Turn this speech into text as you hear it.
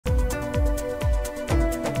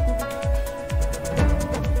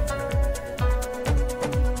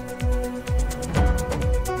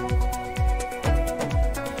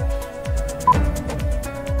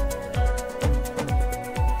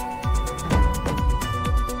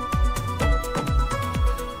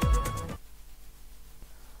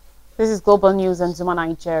This is Global News in Zuma,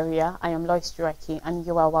 Nigeria. I am Lois Dureki and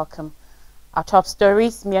you are welcome. Our top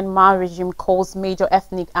stories: Myanmar regime calls major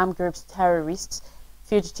ethnic armed groups terrorists.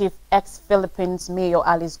 Fugitive ex-Philippines Mayor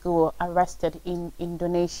Alice Guo arrested in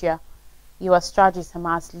Indonesia. U.S. charges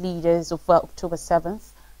Hamas leaders over October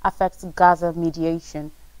 7th. Affects Gaza mediation.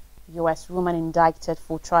 U.S. woman indicted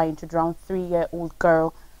for trying to drown 3-year-old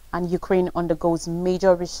girl. And Ukraine undergoes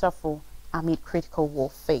major reshuffle amid critical war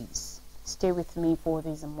phase. Stay with me for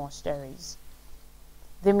these and more stories.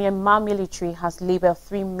 The Myanmar military has labeled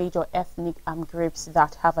 3 major ethnic armed groups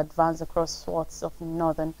that have advanced across swaths of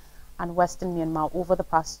northern and western Myanmar over the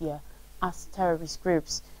past year as terrorist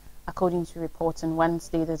groups. According to reports on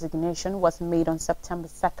Wednesday, the designation was made on September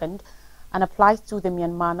 2nd and applies to the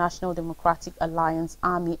Myanmar National Democratic Alliance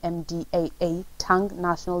Army MDAA, Tang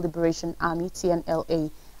National Liberation Army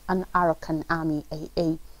TNLA, and Arakan Army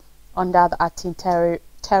AA. Under the anti-terror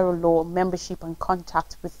law, membership and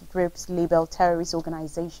contact with groups labeled terrorist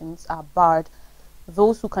organizations are barred.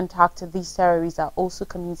 Those who contact these terrorists are also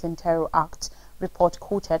committing terror acts, report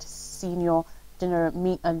quoted Senior General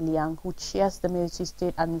Mi Liang, who chairs the Military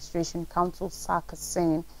State Administration Council SAC,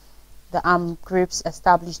 saying the armed groups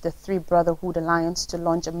established the Three Brotherhood Alliance to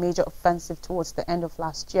launch a major offensive towards the end of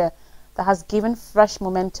last year that has given fresh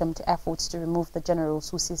momentum to efforts to remove the generals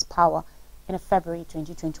who seized power in a February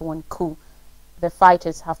 2021 coup. The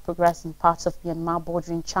fighters have progressed in parts of Myanmar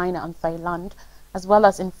bordering China and Thailand, as well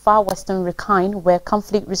as in far western Rakhine, where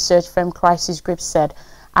conflict research firm Crisis Group said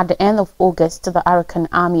at the end of August the Arakan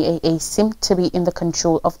Army AA seemed to be in the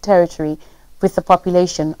control of territory with a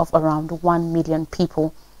population of around 1 million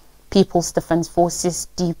people. People's Defense Forces,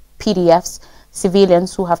 the PDFs,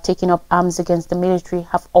 civilians who have taken up arms against the military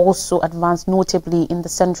have also advanced notably in the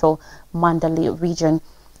central Mandalay region.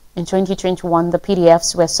 In 2021, the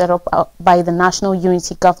PDFs were set up by the National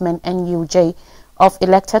Unity Government (NUJ) of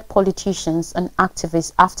elected politicians and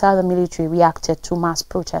activists after the military reacted to mass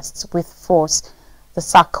protests with force. The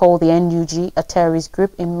SAC called the NUG a terrorist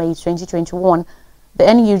group in May 2021.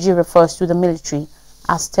 The NUG refers to the military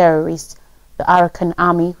as terrorists. The Arakan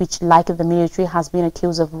Army, which like the military has been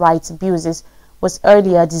accused of rights abuses, was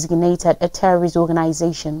earlier designated a terrorist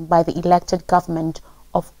organization by the elected government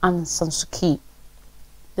of Aung San Suu Kyi.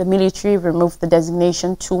 The military removed the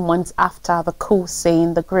designation 2 months after the coup,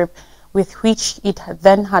 saying the group, with which it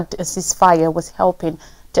then had a ceasefire, was helping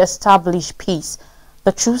to establish peace.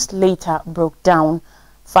 The truce later broke down.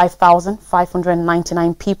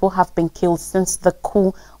 5,599 people have been killed since the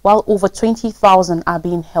coup, while over 20,000 are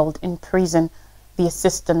being held in prison. The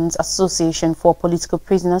Assistance Association for Political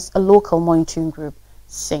Prisoners, a local monitoring group,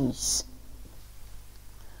 says.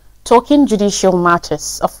 Talking judicial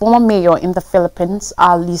matters, a former mayor in the Philippines,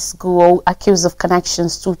 Alice Guo, accused of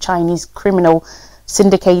connections to Chinese criminal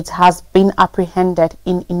syndicates, has been apprehended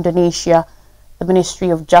in Indonesia. The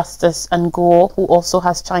Ministry of Justice and Guo, who also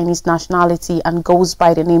has Chinese nationality and goes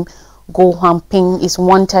by the name Guo Huangping, is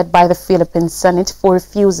wanted by the Philippine Senate for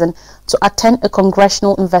refusing to attend a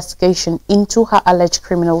congressional investigation into her alleged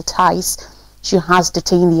criminal ties. She has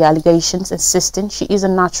detained the allegations, insisting she is a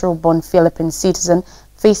natural-born Philippine citizen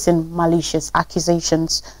facing malicious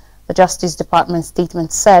accusations. The Justice Department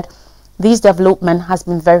statement said, "This development has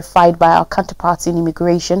been verified by our counterparts in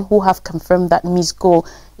immigration, who have confirmed that Ms. Guo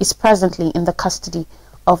is presently in the custody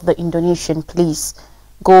of the Indonesian police."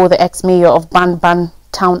 Guo, the ex-mayor of Banban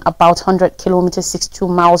town about 100 kilometers 62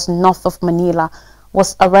 miles north of Manila,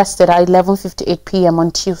 was arrested at 11:58 p.m.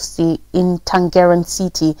 on Tuesday in Tangerang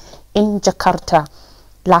City in Jakarta.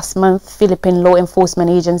 Last month, Philippine law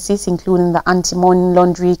enforcement agencies, including the Anti-Money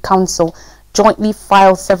Laundering Council, jointly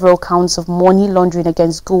filed several counts of money laundering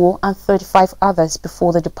against Guo and 35 others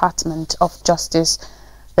before the Department of Justice.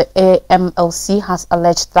 The AMLC has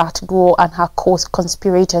alleged that Guo and her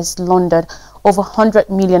co-conspirators laundered over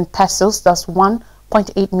 100 million pesos, that's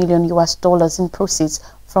 $1.8 million in proceeds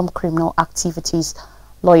from criminal activities.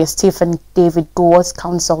 Lawyer Stephen David Guo's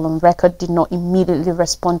counsel on record did not immediately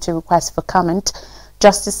respond to requests for comment.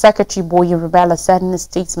 Justice Secretary Boye Rubella said in a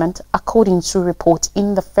statement, according to reports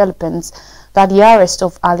in the Philippines, that the arrest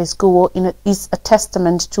of Alice Guo is a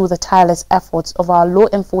testament to the tireless efforts of our law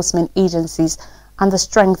enforcement agencies and the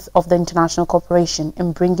strength of the international cooperation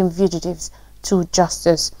in bringing fugitives to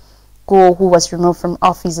justice. Guo, who was removed from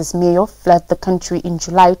office as mayor, fled the country in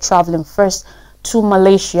July, traveling first to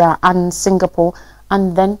Malaysia and Singapore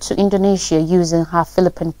and then to Indonesia using her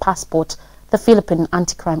Philippine passport, the Philippine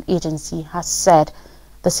Anti-Crime Agency has said.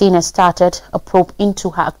 The Senate started a probe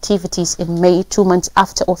into her activities in May, 2 months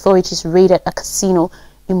after authorities raided a casino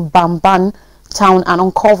in Banban town and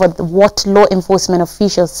uncovered what law enforcement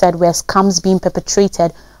officials said were scams being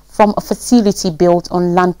perpetrated from a facility built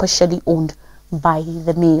on land partially owned by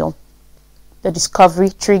the mayor. The discovery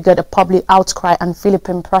triggered a public outcry, and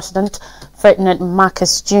Philippine President Ferdinand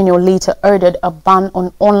Marcos Jr. later ordered a ban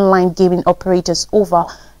on online gaming operators over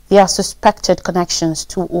their suspected connections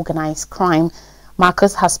to organized crime.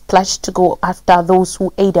 Marcos has pledged to go after those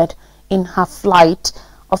who aided in her flight.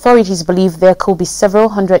 Authorities believe there could be several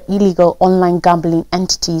hundred illegal online gambling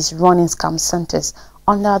entities running scam centers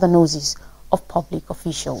under the noses of public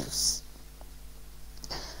officials.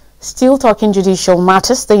 Still talking judicial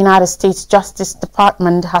matters, the United States Justice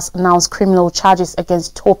Department has announced criminal charges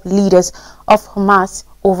against top leaders of Hamas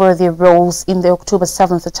over their roles in the October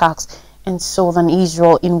 7th attacks in southern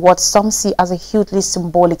Israel, in what some see as a hugely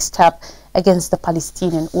symbolic step against the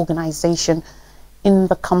Palestinian organization. In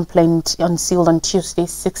the complaint unsealed on Tuesday,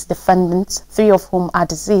 6 defendants, 3 of whom are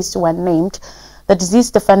deceased, were named. The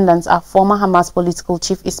deceased defendants are former Hamas political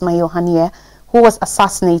chief Ismail Haniyeh, who was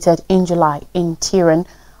assassinated in July in Tehran,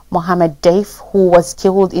 Mohammed Deif, who was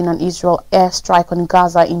killed in an Israel airstrike on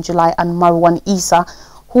Gaza in July, and Marwan Issa,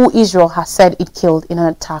 who Israel has said it killed in an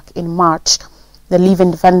attack in March. The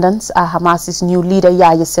living defendants are Hamas's new leader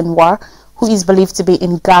Yahya Sinwar, who is believed to be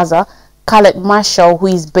in Gaza, Khaled Marshall, who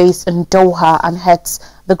is based in Doha and heads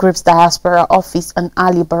the group's diaspora office, and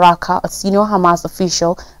Ali Baraka, a senior Hamas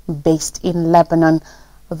official based in Lebanon.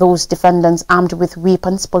 Those defendants, armed with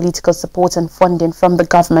weapons, political support and funding from the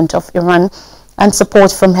government of Iran, and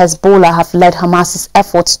support from Hezbollah, have led Hamas's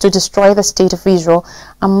efforts to destroy the state of Israel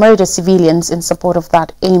and murder civilians. In support of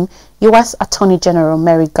that aim, U.S. Attorney General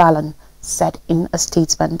Merrick Garland said in a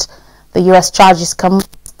statement. The U.S. charges come.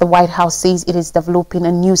 The White House says it is developing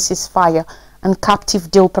a new ceasefire and captive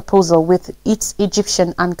deal proposal with its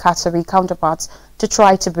Egyptian and Qatari counterparts to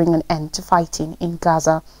try to bring an end to fighting in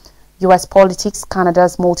Gaza. U.S. politics,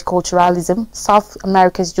 Canada's multiculturalism, South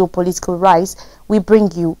America's geopolitical rise. We bring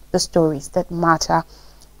you the stories that matter.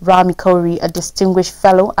 Rami Khoury, a distinguished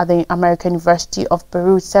fellow at the American University of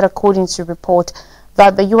Beirut, said, according to a report,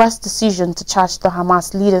 that the U.S. decision to charge the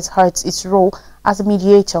Hamas leaders hurts its role as a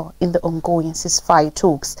mediator in the ongoing ceasefire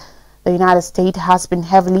talks. The United States has been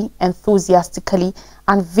heavily, enthusiastically,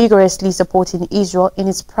 and vigorously supporting Israel in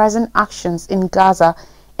its present actions in Gaza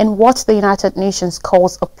in what the United Nations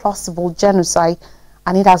calls a plausible genocide,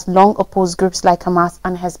 and it has long opposed groups like Hamas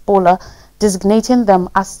and Hezbollah, designating them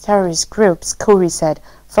as terrorist groups, Khoury said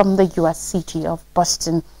from the U.S. city of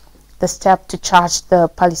Boston. The step to charge the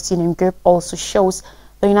Palestinian group also shows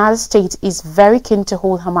the United States is very keen to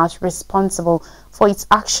hold Hamas responsible for its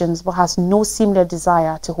actions, but has no similar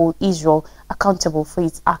desire to hold Israel accountable for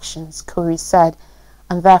its actions, Khoury said.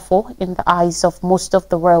 And therefore, in the eyes of most of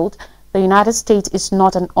the world, the United States is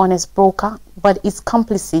not an honest broker, but is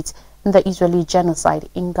complicit in the Israeli genocide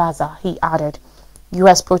in Gaza, he added.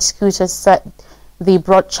 U.S. prosecutors said they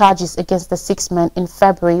brought charges against the 6 men in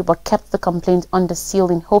February, but kept the complaint under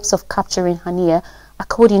seal in hopes of capturing Haniyeh,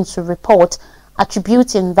 according to a report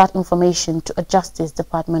attributing that information to a Justice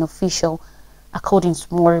Department official. According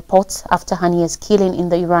to more reports, after Haniyeh's killing in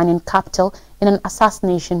the Iranian capital in an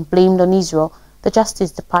assassination blamed on Israel, the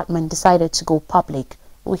Justice Department decided to go public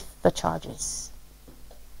with the charges.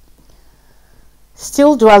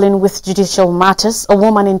 Still dwelling with judicial matters, a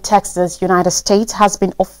woman in Texas, United States, has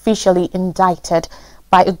been officially indicted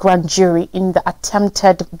by a grand jury in the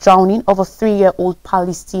attempted drowning of a 3-year-old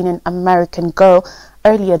Palestinian-American girl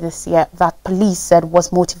earlier this year that police said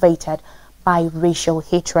was motivated by racial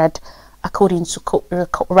hatred. According to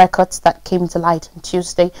records that came to light on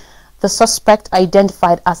Tuesday, the suspect,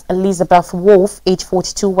 identified as Elizabeth Wolf, age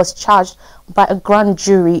 42, was charged by a grand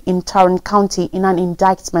jury in Tarrant County in an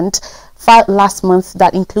indictment filed last month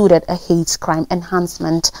that included a hate crime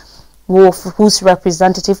enhancement. Wolf, whose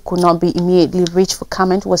representative could not be immediately reached for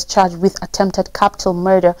comment, was charged with attempted capital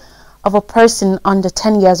murder of a person under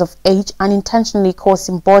 10 years of age and intentionally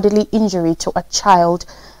causing bodily injury to a child.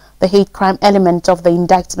 The hate crime element of the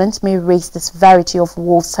indictment may raise the severity of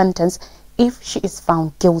Wolf's sentence if she is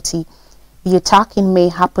found guilty. The attack in May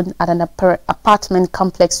happened at an apartment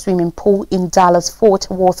complex swimming pool in Dallas-Fort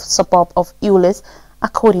Worth suburb of Euless,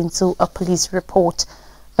 according to a police report.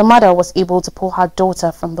 The mother was able to pull her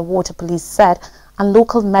daughter from the water, police said, and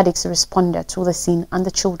local medics responded to the scene and the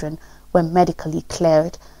children were medically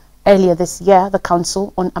cleared. Earlier this year, the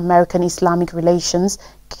Council on American Islamic Relations,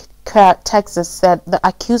 Texas, said the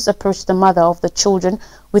accused approached the mother of the children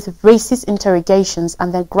with racist interrogations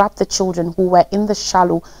and then grabbed the children who were in the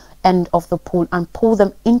shallow end of the pool and pulled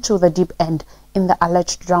them into the deep end in the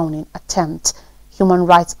alleged drowning attempt. Human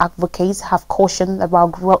rights advocates have cautioned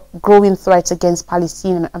about growing threats against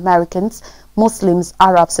Palestinian Americans, Muslims,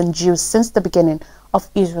 Arabs and Jews since the beginning of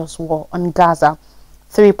Israel's war on Gaza.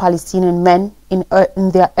 3 Palestinian men in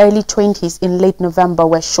their early 20s in late November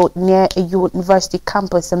were shot near a university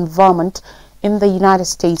campus in Vermont in the United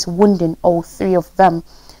States, wounding all 3 of them.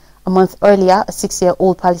 A month earlier, a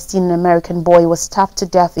 6-year-old Palestinian-American boy was stabbed to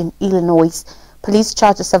death in Illinois. Police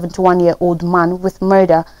charged a 71-year-old man with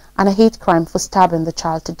murder and a hate crime for stabbing the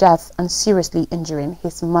child to death and seriously injuring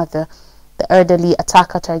his mother. The elderly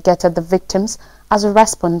attacker targeted the victims as a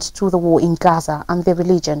response to the war in Gaza and their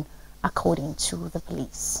religion, according to the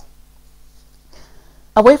police.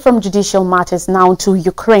 Away from judicial matters now to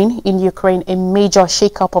Ukraine. In Ukraine, a major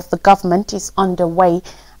shake-up of the government is underway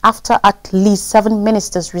after at least 7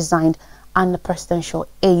 ministers resigned and the presidential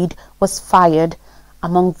aide was fired.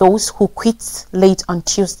 Among those who quit late on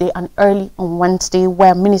Tuesday and early on Wednesday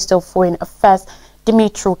were Minister of Foreign Affairs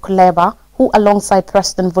Dmytro Kuleba, who alongside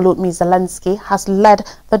President Volodymyr Zelensky has led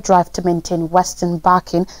the drive to maintain Western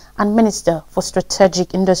backing, and Minister for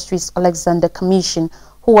Strategic Industries Alexander Kamyshin,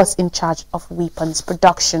 who was in charge of weapons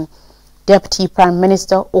production. Deputy Prime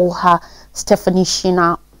Minister Olha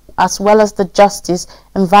Stefanishina, as well as the Justice,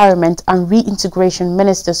 Environment and Reintegration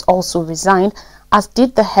Ministers also resigned, as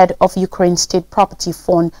did the head of Ukraine's State Property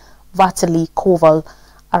Fund, Vitaly Koval.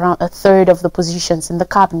 Around a third of the positions in the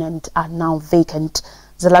cabinet are now vacant.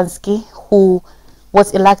 Zelensky, who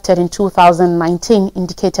was elected in 2019,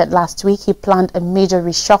 indicated last week he planned a major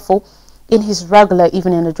reshuffle. In his regular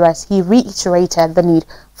evening address, he reiterated the need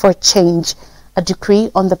for a change. A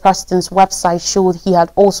decree on the president's website showed he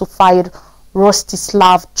had also fired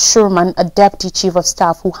Rostislav Churman, a deputy chief of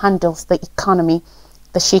staff who handles the economy.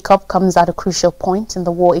 The shake-up comes at a crucial point in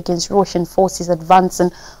the war against Russian forces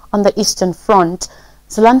advancing on the Eastern Front.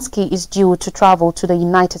 Zelensky is due to travel to the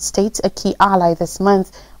United States, a key ally, this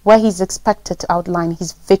month, where he is expected to outline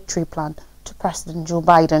his victory plan to President Joe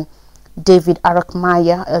Biden. David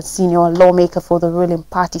Arakmaya, a senior lawmaker for the ruling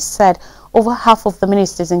party, said over half of the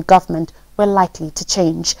ministers in government were likely to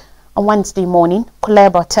change. On Wednesday morning,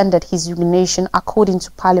 Kuleba tendered his resignation, according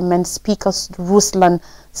to Parliament Speaker Ruslan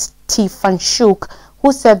Stefanchuk,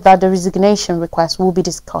 who said that the resignation request will be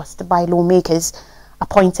discussed by lawmakers.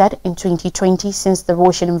 Appointed in 2020 since the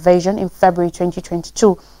Russian invasion in February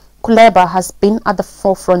 2022, Kuleba has been at the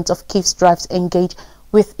forefront of Kyiv's drive to engage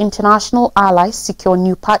with international allies, secure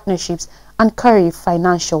new partnerships, and carry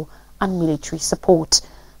financial and military support.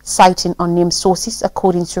 Citing unnamed sources,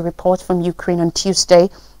 according to a report from Ukraine on Tuesday,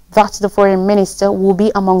 that the foreign minister will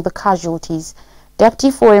be among the casualties. Deputy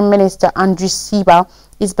Foreign Minister Andriy Sybiha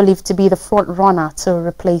is believed to be the front runner to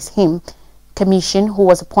replace him. Kamyshin, who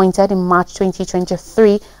was appointed in March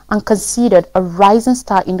 2023 and considered a rising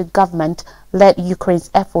star in the government, led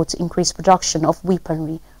Ukraine's effort to increase production of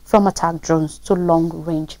weaponry, from attack drones to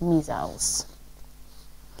long-range missiles.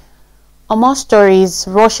 On more stories,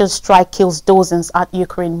 Russian strike kills dozens at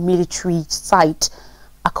Ukraine military site.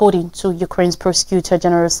 According to Ukraine's Prosecutor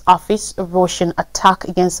General's office, a Russian attack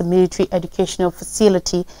against a military educational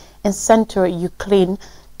facility in central Ukraine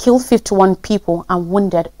killed 51 people and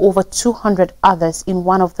wounded over 200 others in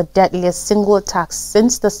one of the deadliest single attacks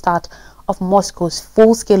since the start of Moscow's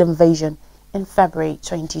full-scale invasion in February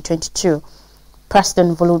 2022.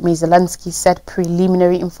 President Volodymyr Zelensky said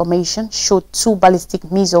preliminary information showed 2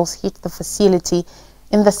 ballistic missiles hit the facility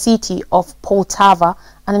in the city of Poltava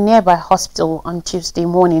and a nearby hospital on Tuesday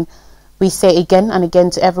morning. We say again and again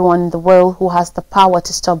to everyone in the world who has the power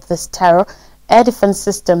to stop this terror, air defense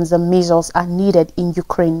systems and missiles are needed in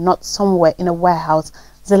Ukraine, not somewhere in a warehouse,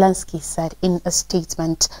 Zelensky said in a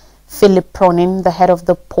statement. Philip Pronin, the head of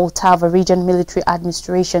the Poltava Region Military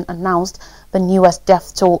Administration, announced the newest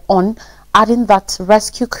death toll on, adding that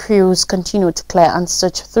rescue crews continue to clear and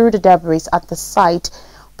search through the debris at the site.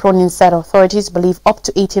 Pronin said authorities believe up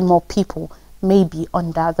to 18 more people may be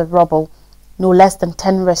under the rubble. No less than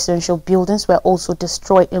 10 residential buildings were also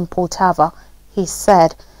destroyed in Poltava, he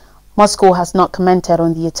said. Moscow has not commented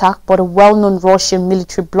on the attack, but a well-known Russian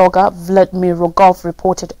military blogger, Vladimir Rogov,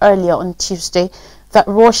 reported earlier on Tuesday that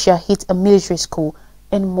Russia hit a military school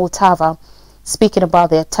in Poltava. Speaking about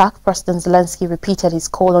the attack, President Zelensky repeated his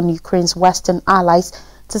call on Ukraine's Western allies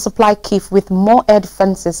to supply Kyiv with more air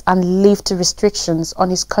defenses and lift restrictions on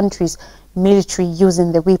his country's military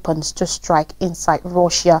using the weapons to strike inside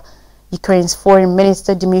Russia. Ukraine's Foreign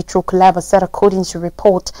Minister Dmytro Kuleba said, according to a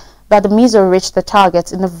report, that the missile reached the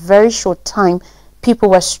target in a very short time.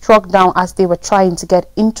 People were struck down as they were trying to get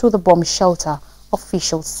into the bomb shelter,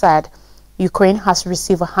 officials said. Ukraine has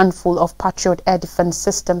received a handful of Patriot air defense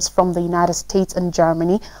systems from the United States and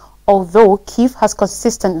Germany, although Kyiv has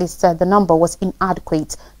consistently said the number was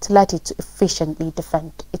inadequate to let it efficiently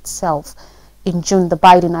defend itself. In June, the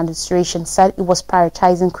Biden administration said it was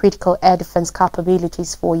prioritizing critical air defense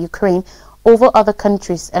capabilities for Ukraine, over other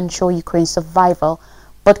countries ensure Ukraine's survival,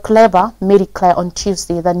 but Kuleba made it clear on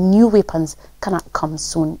Tuesday that new weapons cannot come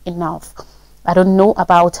soon enough. I don't know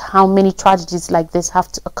about how many tragedies like this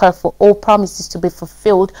have to occur for all promises to be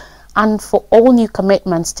fulfilled and for all new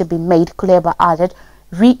commitments to be made, Kuleba added,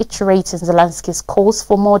 reiterating Zelensky's calls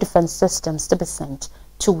for more defense systems to be sent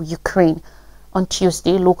to Ukraine. On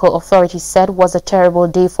Tuesday, local authorities said was a terrible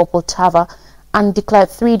day for Poltava and declared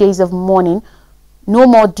 3 days of mourning. No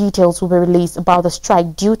more details will be released about the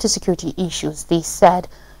strike due to security issues, they said.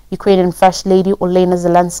 Ukrainian First Lady Olena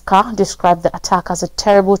Zelenska described the attack as a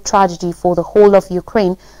terrible tragedy for the whole of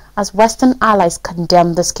Ukraine as Western allies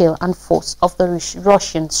condemned the scale and force of the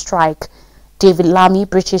Russian strike. David Lammy,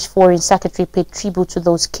 British Foreign Secretary, paid tribute to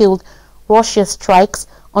those killed. Russia's strikes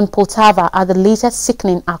on Poltava are the latest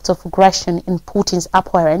sickening act of aggression in Putin's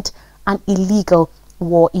apparent and illegal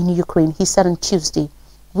war in Ukraine, he said on Tuesday.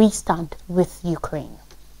 We stand with Ukraine.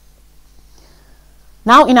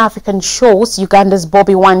 Now in African shows, Uganda's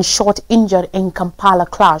Bobi Wine shot injured in Kampala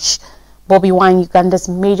clash. Bobi Wine, Uganda's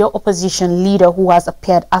major opposition leader who has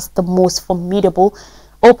appeared as the most formidable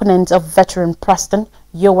opponent of veteran President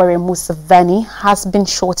Yoweri Museveni, has been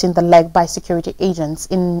shot in the leg by security agents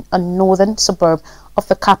in a northern suburb of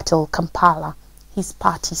the capital, Kampala. His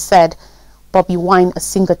party said. Bobi Wine, a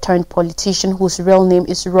singer-turned-politician whose real name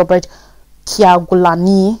is Robert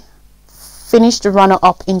Kyagulanyi, finished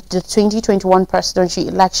runner-up in the 2021 presidential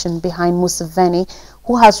election behind Museveni,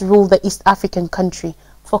 who has ruled the East African country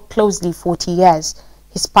for closely 40 years.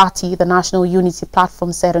 His party, the National Unity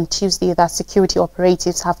Platform, said on Tuesday that security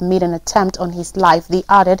operatives have made an attempt on his life. They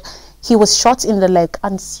added he was shot in the leg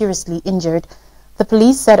and seriously injured. The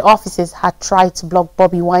police said officers had tried to block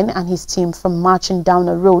Bobi Wine and his team from marching down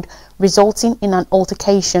a road, resulting in an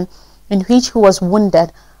altercation in which he was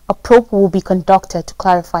wounded. A probe will be conducted to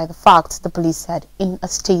clarify the facts, the police said in a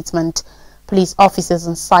statement. Police officers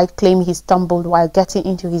on site claim he stumbled while getting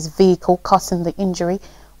into his vehicle, causing the injury,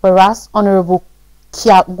 whereas Honorable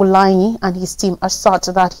Kyagulanyi and his team assert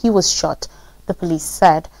that he was shot, the police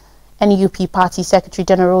said. NUP Party Secretary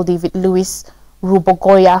General David Louis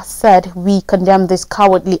Rubogoya said, "We condemn this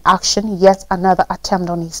cowardly action, yet another attempt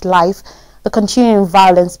on his life. The continuing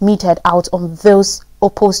violence meted out on those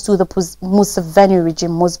opposed to the Museveni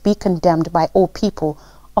regime must be condemned by all people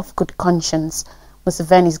of good conscience."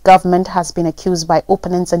 Museveni's government has been accused by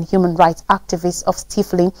opponents and human rights activists of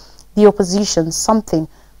stifling the opposition, something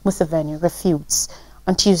Museveni refutes.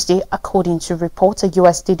 On Tuesday, according to reports, a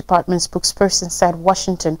U.S. State Department spokesperson said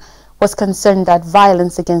Washington was concerned that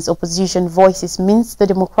violence against opposition voices means the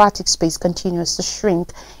democratic space continues to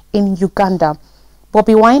shrink in Uganda.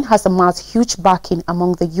 Bobi Wine has amassed huge backing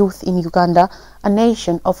among the youth in Uganda, a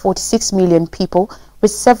nation of 46 million people, with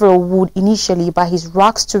several wooed initially by his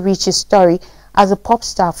rags to riches story as a pop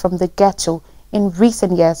star from the ghetto, in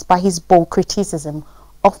recent years by his bold criticism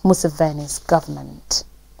of Museveni's government.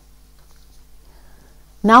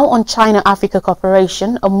 Now on China-Africa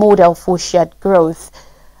cooperation, a model for shared growth.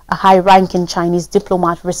 A high-ranking Chinese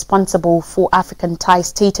diplomat responsible for African ties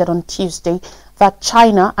stated on Tuesday that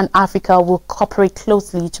China and Africa will cooperate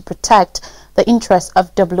closely to protect the interests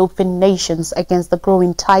of developing nations against the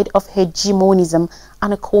growing tide of hegemonism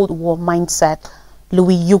and a Cold War mindset.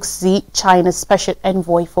 Louis Yuxi, China's Special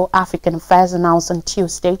Envoy for African Affairs, announced on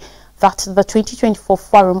Tuesday that the 2024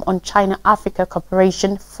 Forum on China-Africa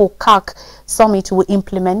Cooperation (FOCAC) summit will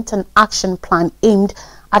implement an action plan aimed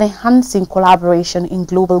at enhancing collaboration in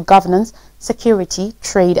global governance, security,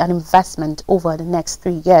 trade and investment over the next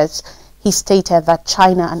 3 years. He stated that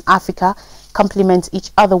China and Africa complement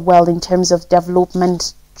each other well in terms of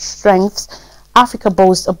development strengths. Africa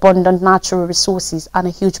boasts abundant natural resources and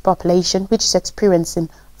a huge population which is experiencing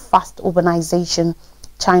fast urbanization.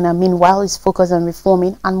 China, meanwhile, is focused on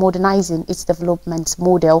reforming and modernizing its development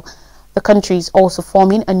model. The country is also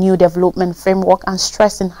forming a new development framework and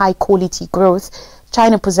stressing high-quality growth.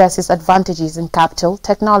 China possesses advantages in capital,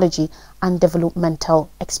 technology, and developmental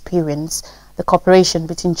experience. The cooperation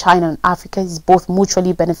between China and Africa is both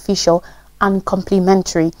mutually beneficial and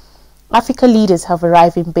complementary. Africa leaders have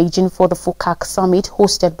arrived in Beijing for the FOCAC summit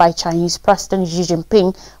hosted by Chinese President Xi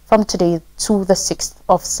Jinping from today to the 6th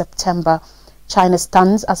of September. China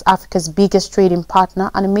stands as Africa's biggest trading partner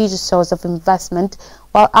and a major source of investment,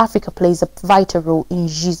 while Africa plays a vital role in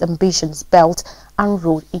Xi's ambitious Belt and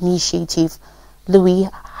Road Initiative. Louis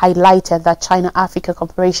highlighted that China-Africa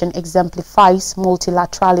cooperation exemplifies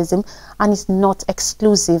multilateralism and is not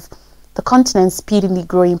exclusive. The continent's speedily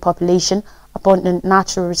growing population, abundant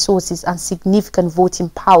natural resources and significant voting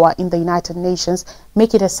power in the United Nations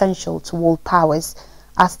make it essential to world powers.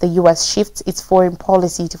 As the U.S. shifts its foreign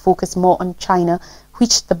policy to focus more on China,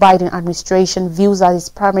 which the Biden administration views as its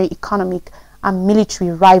primary economic and military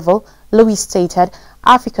rival, Louis stated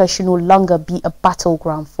Africa should no longer be a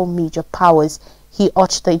battleground for major powers. He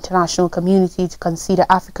urged the international community to consider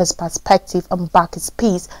Africa's perspective and back its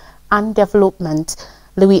peace and development.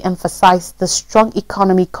 Louis emphasized the strong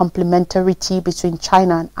economic complementarity between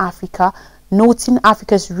China and Africa, noting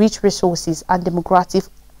Africa's rich resources and demographic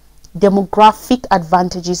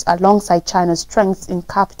advantages alongside China's strengths in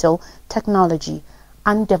capital, technology,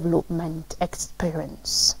 and development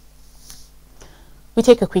experience. We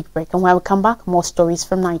take a quick break, and when we come back, more stories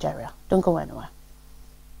from Nigeria. Don't go anywhere.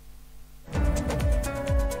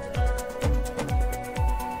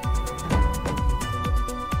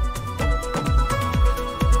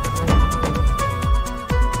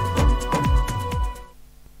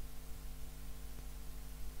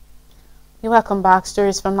 You're welcome back.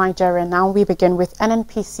 Stories from Nigeria now. We begin with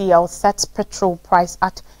NNPCL sets petrol price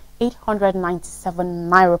at 897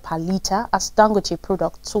 naira per litre as Dangote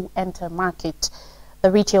product to enter market.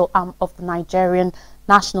 The retail arm of the Nigerian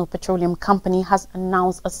National Petroleum Company has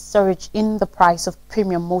announced a surge in the price of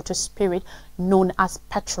premium motor spirit known as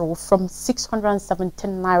petrol from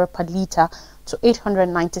 617 naira per litre to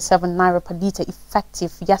 897 naira per litre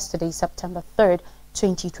effective yesterday, September 3rd,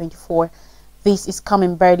 2024. This is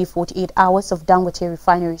coming barely 48 hours of Dangote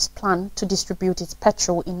Refinery's plan to distribute its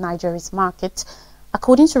petrol in Nigeria's market.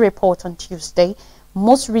 According to a report on Tuesday,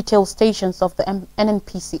 most retail stations of the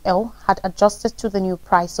NNPCL had adjusted to the new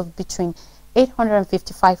price of between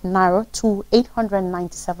 855 naira to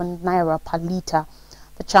 897 naira per litre.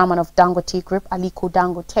 The chairman of Dangote Group, Aliko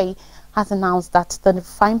Dangote, has announced that the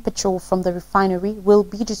refined petrol from the refinery will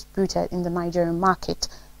be distributed in the Nigerian market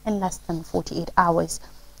in less than 48 hours.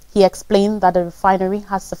 He explained that the refinery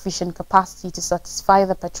has sufficient capacity to satisfy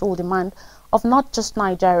the petrol demand of not just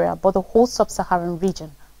Nigeria but the whole sub-Saharan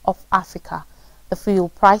region of Africa. The fuel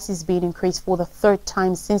price is being increased for the third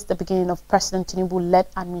time since the beginning of President Tinubu-led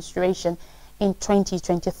administration in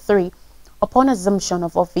 2023. Upon assumption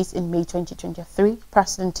of office in May 2023,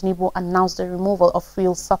 President Tinubu announced the removal of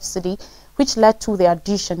fuel subsidy, which led to the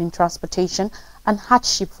addition in transportation and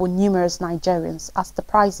hardship for numerous Nigerians as the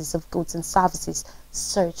prices of goods and services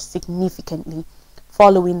surged significantly.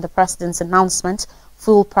 Following the president's announcement,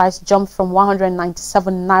 fuel price jumped from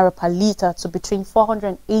 197 naira per litre to between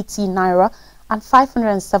 480 naira and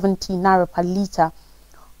 570 naira per litre.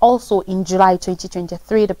 Also in July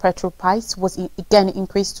 2023, the petrol price was again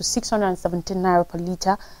increased to 617 naira per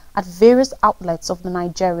litre at various outlets of the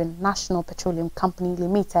Nigerian National Petroleum Company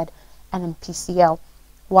Limited, NNPCL,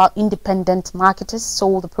 while independent marketers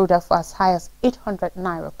sold the product for as high as 800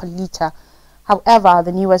 naira per litre. However,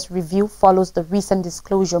 the newest review follows the recent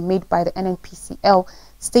disclosure made by the NNPCL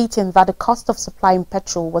stating that the cost of supplying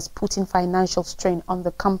petrol was putting financial strain on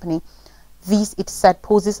the company. This, it said,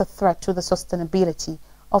 poses a threat to the sustainability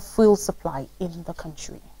of fuel supply in the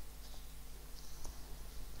country.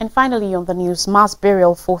 And finally on the news, mass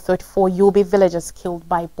burial for 34 Yobe villagers killed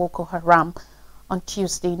by Boko Haram. On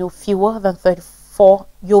Tuesday, no fewer than 34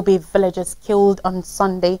 Yobe villagers killed on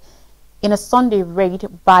Sunday in a Sunday raid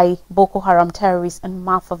by Boko Haram terrorists in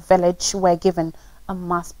Mafa village were given a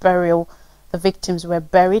mass burial. The victims were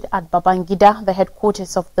buried at Babangida, the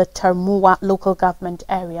headquarters of the Tarmuwa local government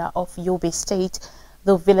area of Yobe State.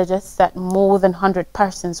 Though villagers said more than 100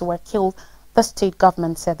 persons were killed, the state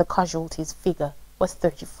government said the casualties figure was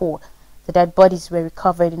 34. The dead bodies were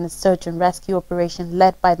recovered in a search and rescue operation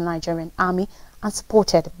led by the Nigerian army and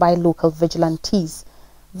supported by local vigilantes.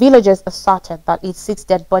 Villagers asserted that 86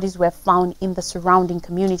 dead bodies were found in the surrounding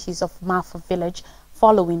communities of Mafa village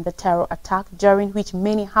following the terror attack, during which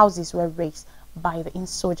many houses were razed by the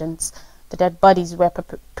insurgents. The dead bodies were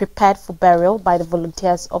prepared for burial by the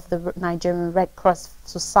volunteers of the Nigerian Red Cross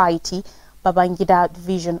Society, Babangida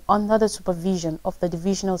Division, under the supervision of the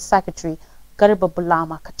Divisional Secretary, Garba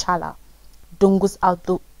Bulama Kachala. Dungus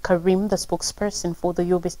Abdul Karim, the spokesperson for the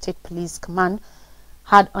Yobe State Police Command,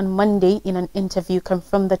 had on Monday in an interview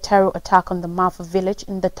confirmed the terror attack on the Mafa village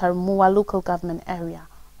in the Tarmuwa local government area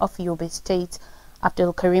of Yobe State.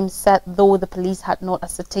 Abdul Karim said though the police had not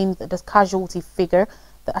ascertained the casualty figure,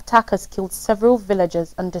 the attackers killed several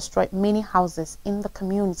villagers and destroyed many houses in the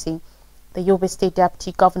community. The Yobe State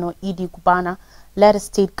Deputy Governor Idi Gubana led a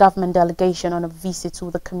state government delegation on a visit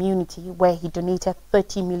to the community where he donated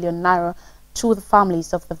 30 million naira to the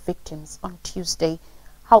families of the victims on Tuesday.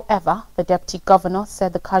 However, the Deputy Governor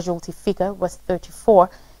said the casualty figure was 34.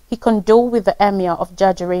 He condoled with the Emir of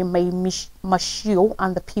Jajare Mai Mashio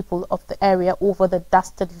and the people of the area over the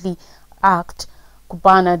dastardly act.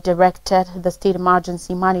 Cubana directed the State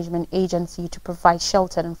Emergency Management Agency to provide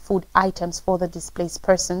shelter and food items for the displaced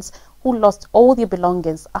persons who lost all their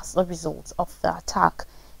belongings as a result of the attack.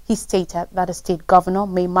 He stated that the state governor,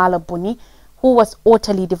 Mai Mala Buni, who was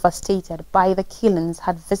utterly devastated by the killings,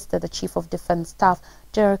 had visited the Chief of Defense Staff,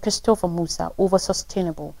 General Christopher Musa, over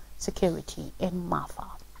sustainable security in Mafa.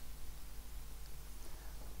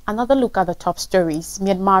 Another look at the top stories.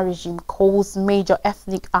 Myanmar regime calls major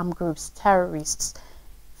ethnic armed groups terrorists.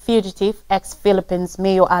 Fugitive ex-Philippines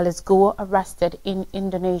Mayor Alice Goa arrested in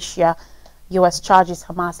Indonesia. U.S. charges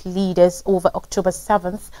Hamas leaders over October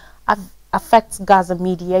 7th. Affects Gaza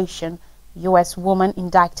mediation. U.S. woman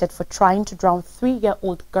indicted for trying to drown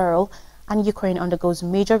 3-year-old girl. And Ukraine undergoes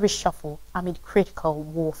major reshuffle amid critical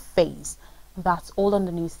war phase. That's all on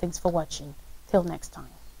the news. Thanks for watching. Till next time.